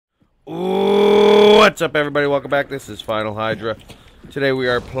Ooh, what's up, everybody? Welcome back. This is Final Hydra. Today we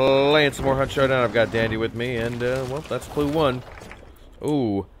are playing some more Hunt Showdown. I've got Dandy with me, and, well, that's clue one.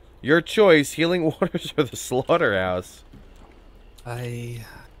 Ooh, your choice, Healing Waters or the Slaughterhouse?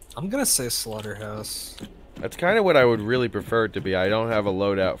 I'm gonna say Slaughterhouse. That's kind of what I would really prefer it to be. I don't have a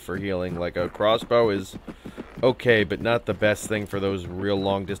loadout for healing. Like, a crossbow is okay, but not the best thing for those real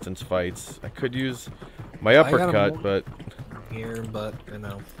long-distance fights. I could use my uppercut, but... here, but, you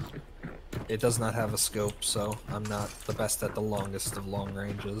know, it does not have a scope, so I'm not the best at the longest of long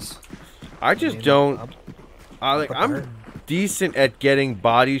ranges. I just don't... I'm decent at getting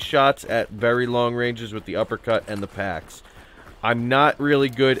body shots at very long ranges with the uppercut and the packs. I'm not really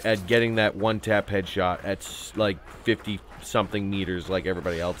good at getting that one-tap headshot at, like, 50-something meters like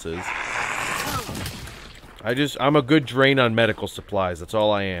everybody else is. I'm a good drain on medical supplies. That's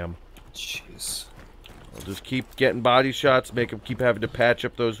all I am. Jeez. I'll just keep getting body shots, make them keep having to patch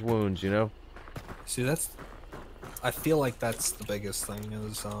up those wounds, you know? See, I feel like that's the biggest thing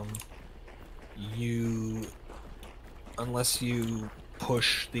is, unless you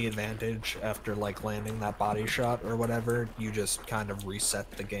push the advantage after, like, landing that body shot or whatever, you just kind of reset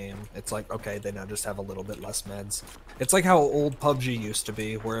the game. It's like, okay, they now just have a little bit less meds. It's like how old PUBG used to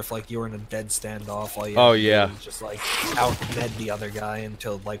be, where if, like, you were in a dead standoff, all you had to do was just, like, out-med the other guy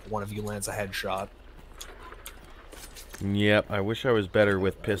until, like, one of you lands a headshot. Yep, I wish I was better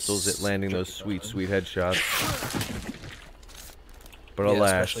with pistols at landing those sweet, sweet headshots. But yeah,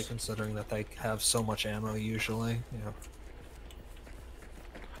 alas. Especially considering that they have so much ammo usually, you know.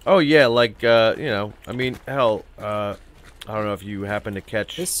 Oh yeah, like, you know, I mean, hell, I don't know if you happen to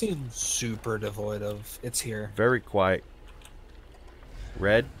catch... This seems super devoid of... It's here. Very quiet.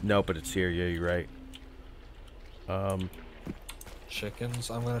 Red? No, but it's here, yeah, you're right. Chickens?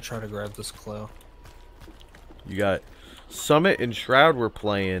 I'm gonna try to grab this clue. You got... Summit and Shroud were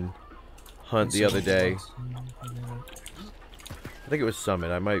playing Hunt the other day. I think it was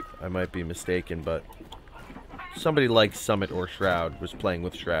Summit. I might be mistaken, but somebody like Summit or Shroud was playing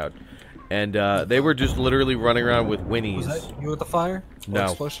with Shroud, and they were just literally running around with Winnies. Was that you with the fire? No.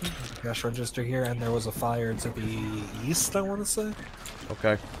 Explosion? Cash register here, and there was a fire to the east, I want to say.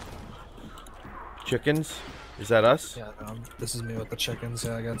 Okay. Chickens? Is that us? Yeah, no, this is me with the chickens.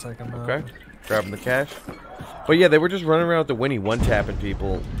 Yeah, I gotta take them out. Okay. Grabbing the cash. But yeah, they were just running around with the Winnie, one-tapping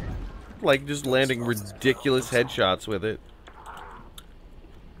people. Like, just landing ridiculous headshots with it.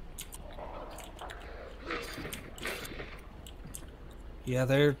 Yeah,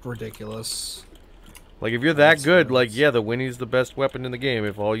 they're ridiculous. Like, if you're that good, like, yeah, the Winnie's the best weapon in the game.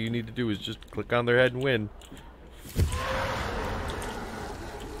 If all you need to do is just click on their head and win.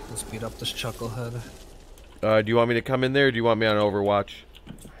 Let's beat up this chucklehead. Do you want me to come in there, or do you want me on Overwatch?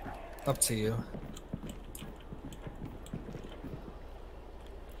 Up to you.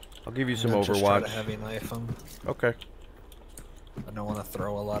 I'll give you some Overwatch. Just try to Overwatch. heavy knife him. Okay. I don't want to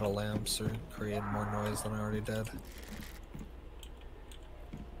throw a lot of lamps or create more noise than I already did.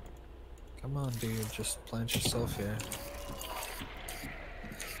 Come on, dude. Just plant yourself here.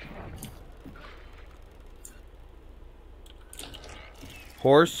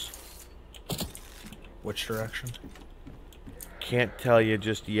 Horse? Which direction? Can't tell you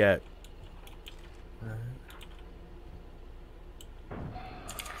just yet. Alright.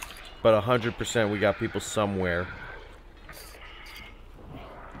 But 100% we got people somewhere.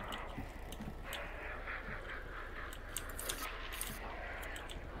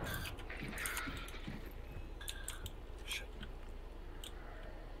 Shit.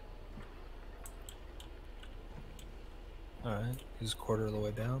 Alright, he's a quarter of the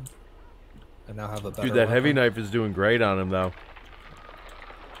way down. I now have a better Dude, that heavy weapon. knife is doing great on him, though.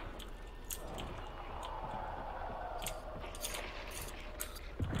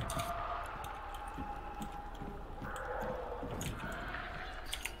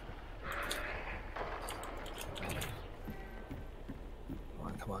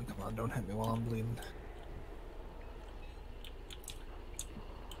 Come on, don't hit me while I'm bleeding.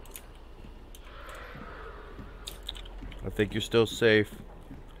 I think you're still safe.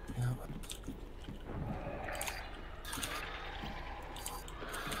 Yeah.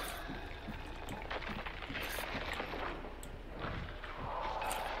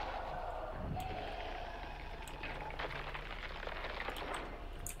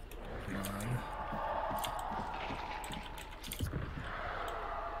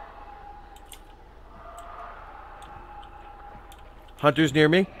 Hunter's near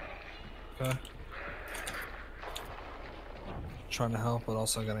me. Okay. Trying to help, but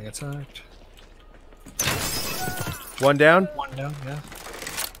also getting attacked. One down. One down, yeah.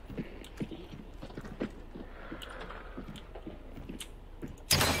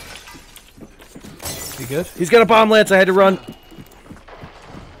 You good? He's got a bomb lance. I had to run.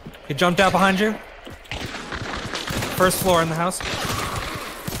 He jumped out behind you. First floor in the house.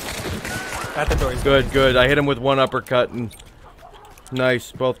 At the door. Good, good. I hit him with one uppercut and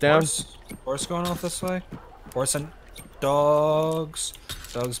nice. Both down. Horse going off this way. Horse and dogs.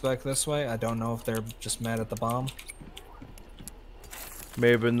 Dogs back this way. I don't know if they're just mad at the bomb. May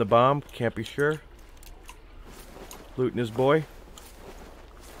have been the bomb. Can't be sure. Looting his boy.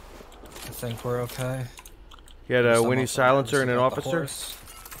 I think we're okay. He had a Winnie silencer and an officer.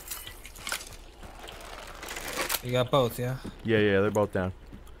 You got both, yeah? Yeah, yeah, they're both down.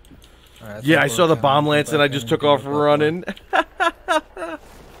 Right, yeah, I saw the bomb lance and I just took off running.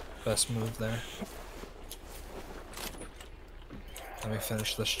 Best move there. Let me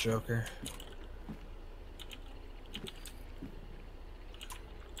finish this Joker.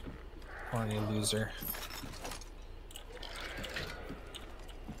 Come on, you loser.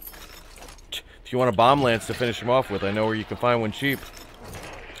 If you want a bomb lance to finish him off with, I know where you can find one cheap.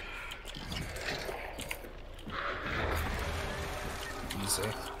 Easy.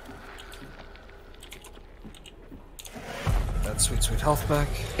 That sweet, sweet health back.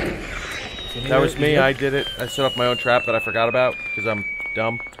 That was me. I did it. I set up my own trap that I forgot about because I'm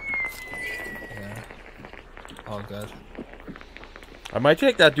dumb. Yeah. All good. I might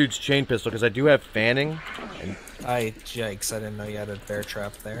take that dude's chain pistol because I do have fanning. And... Yikes, I didn't know you had a bear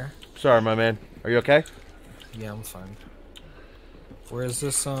trap there. Sorry, my man. Are you okay? Yeah, I'm fine. Where's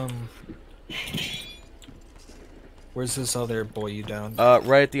this other boy you down?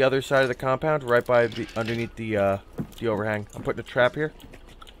 Right at the other side of the compound, right by the underneath the overhang. I'm putting a trap here.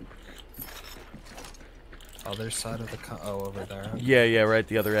 Other side of the over there. Okay. Yeah, yeah, right at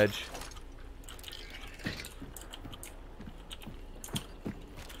the other edge.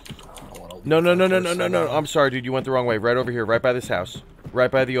 No, no, no, no, no, no, no. I'm sorry, dude. You went the wrong way. Right over here, right by this house. Right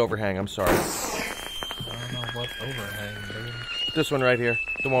by the overhang. I'm sorry. I don't know what overhang, dude. This one right here.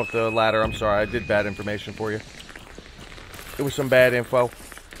 The one with the ladder. I'm sorry. I did bad information for you. It was some bad info.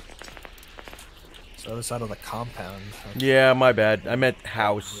 So other side of the compound. Okay. Yeah, my bad. I meant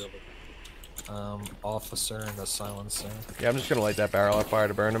house. Officer and a silencer. Yeah, I'm just gonna light that barrel on fire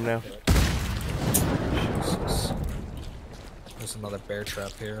to burn him now. Jesus. There's another bear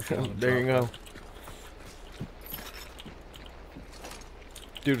trap here. If you there you go.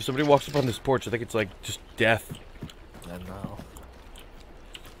 Dude, if somebody walks up on this porch, I think it's like just death. I know.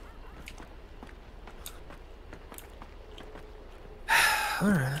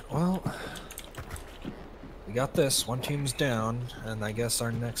 Alright, well, we got this. One team's down, and I guess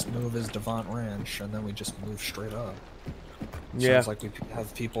our next move is Devant Ranch, and then we just move straight up. Yeah. Sounds like we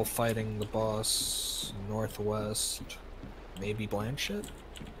have people fighting the boss northwest. Maybe Blanchett?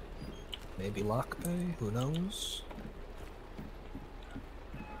 Maybe Lock Bay? Who knows?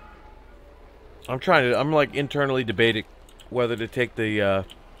 I'm like internally debating whether to take the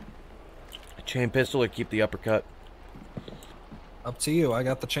chain pistol or keep the uppercut. Up to you. I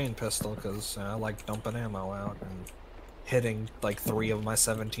got the chain pistol because I like dumping ammo out and hitting like 3 of my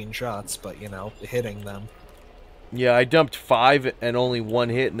 17 shots, but you know, hitting them. Yeah, I dumped 5 and only 1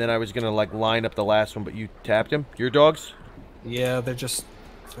 hit, and then I was gonna like line up the last one, but you tapped him. Your dogs? Yeah, they're just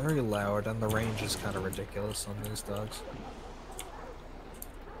very loud, and the range is kind of ridiculous on these dogs.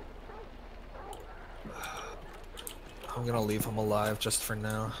 I'm gonna leave him alive just for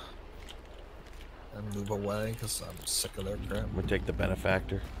now. And move away, because I'm sick of their crap. I'm gonna take the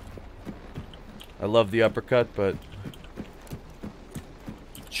benefactor. I love the uppercut, but...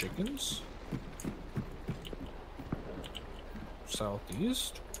 Chickens?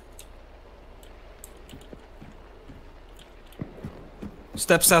 Southeast?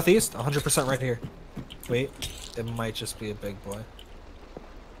 Step southeast, 100% right here. Wait, it might just be a big boy.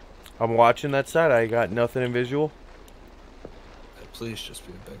 I'm watching that side, I got nothing in visual. Please just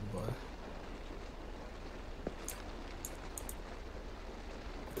be a big boy.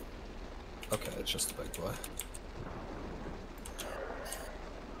 Okay, it's just a big boy.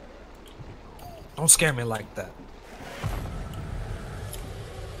 Don't scare me like that.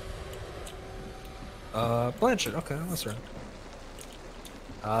 Blanchett, okay, that's right.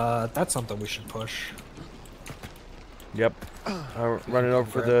 That's something we should push. Yep. Running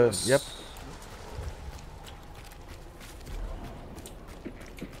over for the... Yep.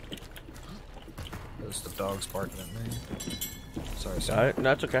 There's the dogs barking at me. Sorry.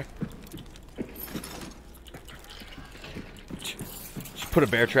 No, it's okay. Just put a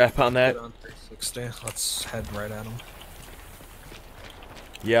bear trap on that. On 360. Let's head right at him.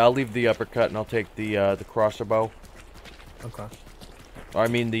 Yeah, I'll leave the uppercut and I'll take the crossbow. Okay. I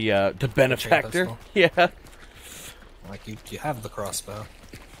mean the benefactor. Yeah. Like you have the crossbow.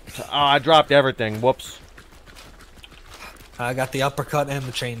 Oh, I dropped everything. Whoops. I got the uppercut and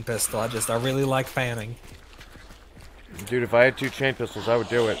the chain pistol. I really like fanning. Dude, if I had 2 chain pistols, I would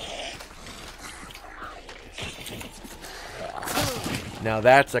do it. Now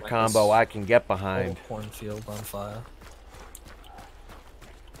that's a combo I can get behind. Cornfield on fire.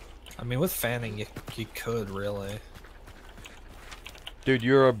 I mean, with fanning, you could really. Dude,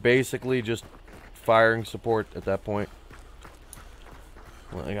 you're basically just firing support at that point.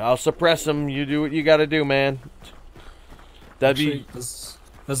 Like, I'll suppress them. You do what you gotta do, man. That'd be... Does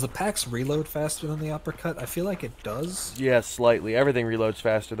the PAX reload faster than the uppercut? I feel like it does. Yeah, slightly. Everything reloads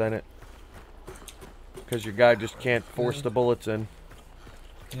faster than it. Because your guy just can't force the bullets in.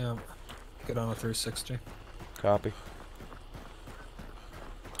 Yeah. Get on a 360. Copy.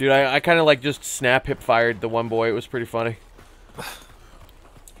 Dude, I kind of like just snap hip fired the one boy. It was pretty funny.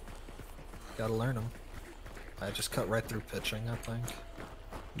 Gotta learn them. I just cut right through pitching, I think.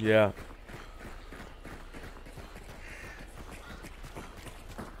 Yeah.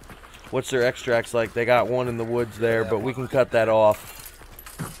 What's their extracts like? They got one in the woods there, but we can cut that off.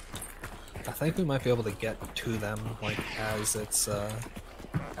 I think we might be able to get to them, like, as it's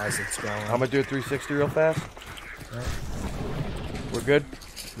going. I'm gonna do a 360 real fast. Right. We're good?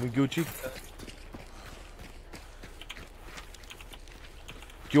 We Gucci?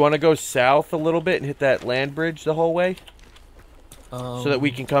 Do you want to go south a little bit and hit that land bridge the whole way? So that we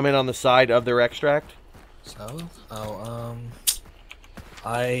can come in on the side of their extract? South? Oh,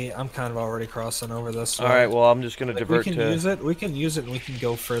 I'm kind of already crossing over this way. Alright, well, I'm just going to divert to... We can use it and we can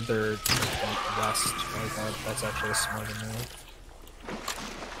go further west. Like that's actually a smarter move.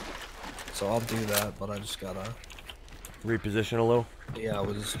 So I'll do that, but I just gotta... Reposition a little? Yeah, I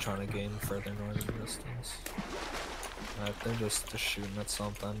was just trying to gain further northern distance. Alright, they're just shooting at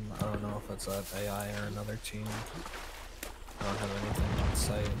something. I don't know if it's at AI or another team. I don't have anything on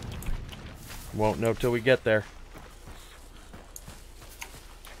sight. Won't know till we get there.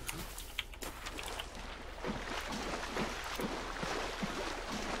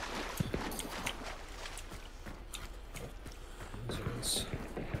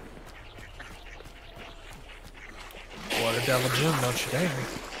 Water Devil Jim, don't you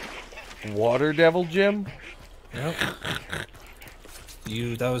dare. Water Devil Jim? Yep.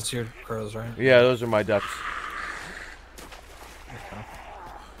 That was your crows, right? Yeah, those are my ducks.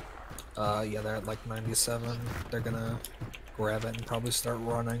 Yeah, they're at like 97. They're gonna grab it and probably start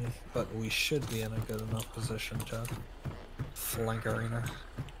running, but we should be in a good enough position to flank arena.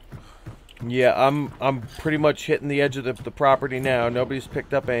 Yeah, I'm pretty much hitting the edge of the property now. Nobody's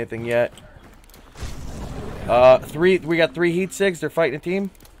picked up anything yet. We got 3 heat sigs. They're fighting a team.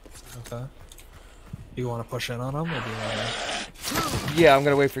 Okay. Do you want to push in on them, or do you want to... Yeah, I'm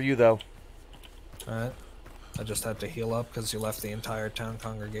gonna wait for you though. Alright. I just had to heal up because you left the entire town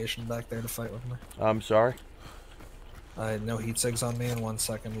congregation back there to fight with me. I'm sorry. I had no heat sigs on me and 1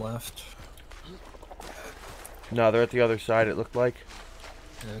 second left. No, they're at the other side, it looked like.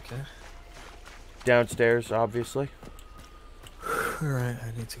 Okay. Downstairs, obviously. Alright,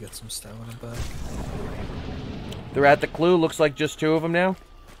 I need to get some stamina back. They're at the clue. Looks like just 2 of them now.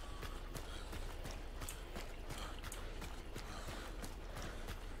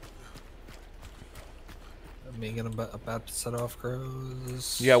 Me getting about to set off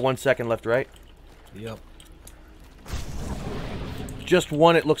crows. You got 1 second left, right? Yep. Just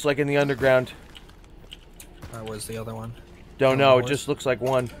 1, it looks like, in the underground. Where's the other one? Don't know, it just looks like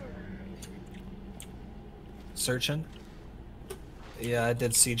 1. Searching? Yeah, I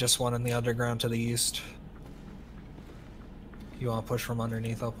did see just 1 in the underground to the east. You want to push from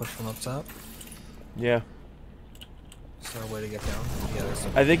underneath? I'll push from up top. Yeah. Is there a way to get down? Yeah, there's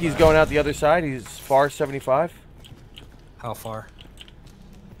I think he's going out the other side. He's far 75. How far?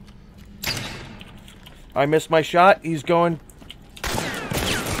 I missed my shot. He's going.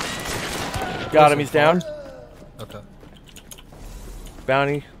 Got him. He's down. Okay.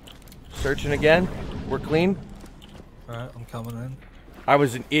 Bounty. Searching again. We're clean. Alright, I'm coming in. I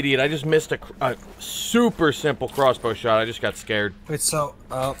was an idiot. I just missed a super simple crossbow shot. I just got scared. Wait, so...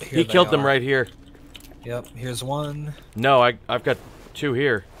 he killed them right here. Yep, here's 1. No, I've got 2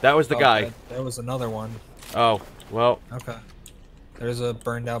 here. That was the guy. There was another one. Oh, well. Okay. There's a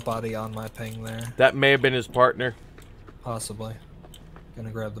burned out body on my ping there. That may have been his partner. Possibly. Gonna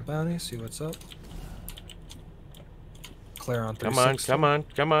grab the bounty, see what's up. Clear on 360. Come on,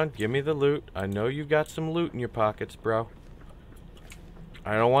 come on. Give me the loot. I know you got some loot in your pockets, bro.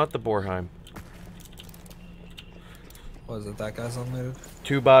 I don't want the Borheim. What is it, that guy's unlooted?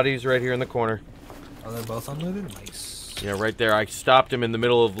 2 bodies right here in the corner. Oh, they're both unlooted? Nice. Yeah, right there. I stopped him in the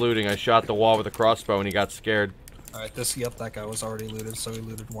middle of looting. I shot the wall with a crossbow and he got scared. Alright, yep, that guy was already looted, so he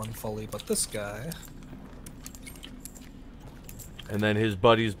looted one fully, but this guy... And then his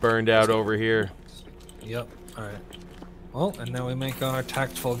buddy's burned out over here. Yep, alright. Well, and now we make our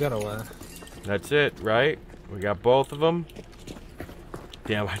tactful getaway. That's it, right? We got both of them.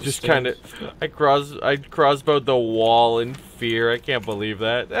 Damn, I just kind of... I crossbowed the wall in fear. I can't believe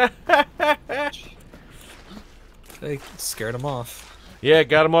that. They scared him off. Yeah,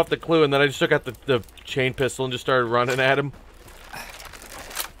 got him off the clue, and then I just took out the chain pistol and just started running at him.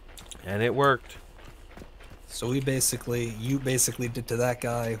 And it worked. So you basically did to that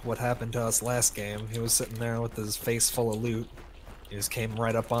guy what happened to us last game. He was sitting there with his face full of loot. He just came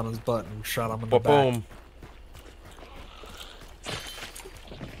right up on his butt and shot him in the back. Boom.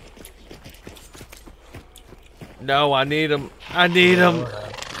 No, I need him. I need him.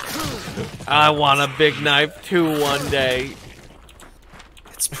 I want a big knife too one day.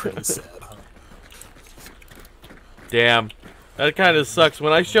 It's pretty sad, huh? Damn. That kind of sucks.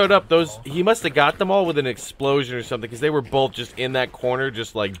 When I showed up, he must have got them all with an explosion or something, because they were both just in that corner,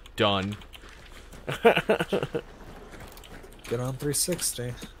 just like done. Get on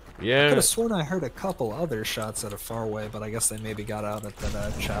 360. Yeah. I could have sworn I heard a couple other shots at a far away, but I guess they maybe got out at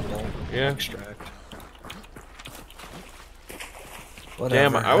that chapel extract.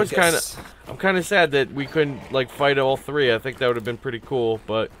 Whatever, Damn, I'm kind of sad that we couldn't like fight all three. I think that would have been pretty cool,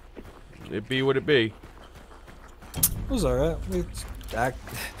 but it be what it be. It was alright.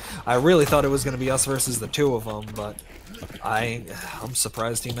 I really thought it was going to be us versus the two of them, but I'm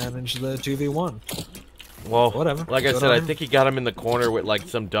surprised he managed the 2v1. Well, whatever. Like I said, I think he got him in the corner with like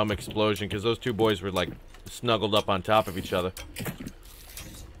some dumb explosion, because those two boys were like snuggled up on top of each other.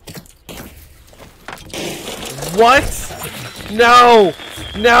 What? No!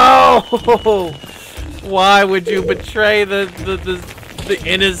 No! Why would you betray the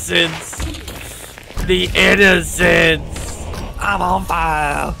innocents? The innocents! I'm on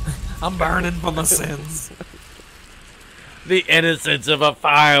fire! I'm burning for my sins. The innocence of a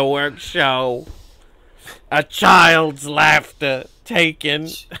fireworks show. A child's laughter taken.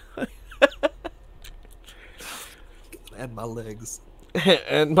 And my legs.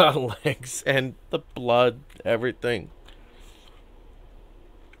 And my legs. And the blood. Everything.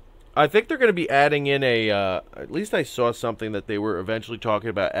 I think they're going to be adding in a, at least I saw something that they were eventually talking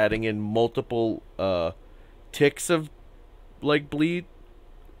about adding in multiple, ticks of, like, bleed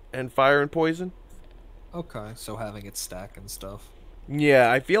and fire and poison. Okay, so having it stack and stuff.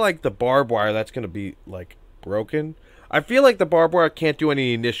 Yeah, I feel like the barbed wire, that's going to be, like, broken. I feel like the barbed wire can't do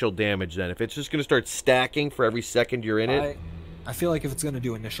any initial damage then. If it's just going to start stacking for every second you're in it. I feel like if it's going to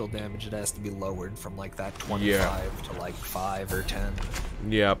do initial damage, it has to be lowered from, like, that 25 to, like, 5 or 10.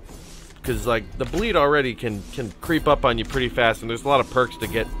 Yep. Because, like, the bleed already can creep up on you pretty fast, and there's a lot of perks to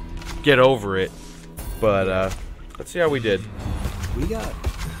get over it. But, let's see how we did. We got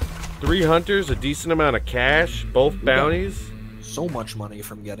 3 hunters, a decent amount of cash, both bounties. So much money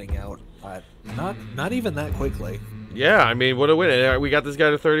from getting out. Not even that quickly. Yeah, I mean, what a win. We got this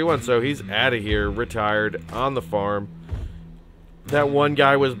guy to 31, so he's out of here, retired, on the farm. That one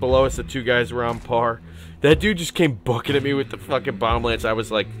guy was below us, the 2 guys were on par. That dude just came booking at me with the fucking bomb lance. I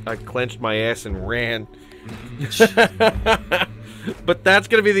was like, I clenched my ass and ran. But that's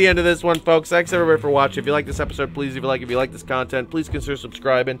going to be the end of this one, folks. Thanks, everybody, for watching. If you like this episode, please leave a like. If you like this content, please consider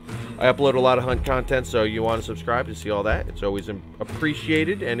subscribing. I upload a lot of hunt content, so you want to subscribe to see all that. It's always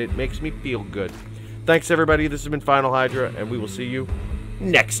appreciated, and it makes me feel good. Thanks, everybody. This has been Final Hydra, and we will see you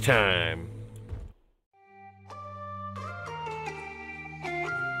next time.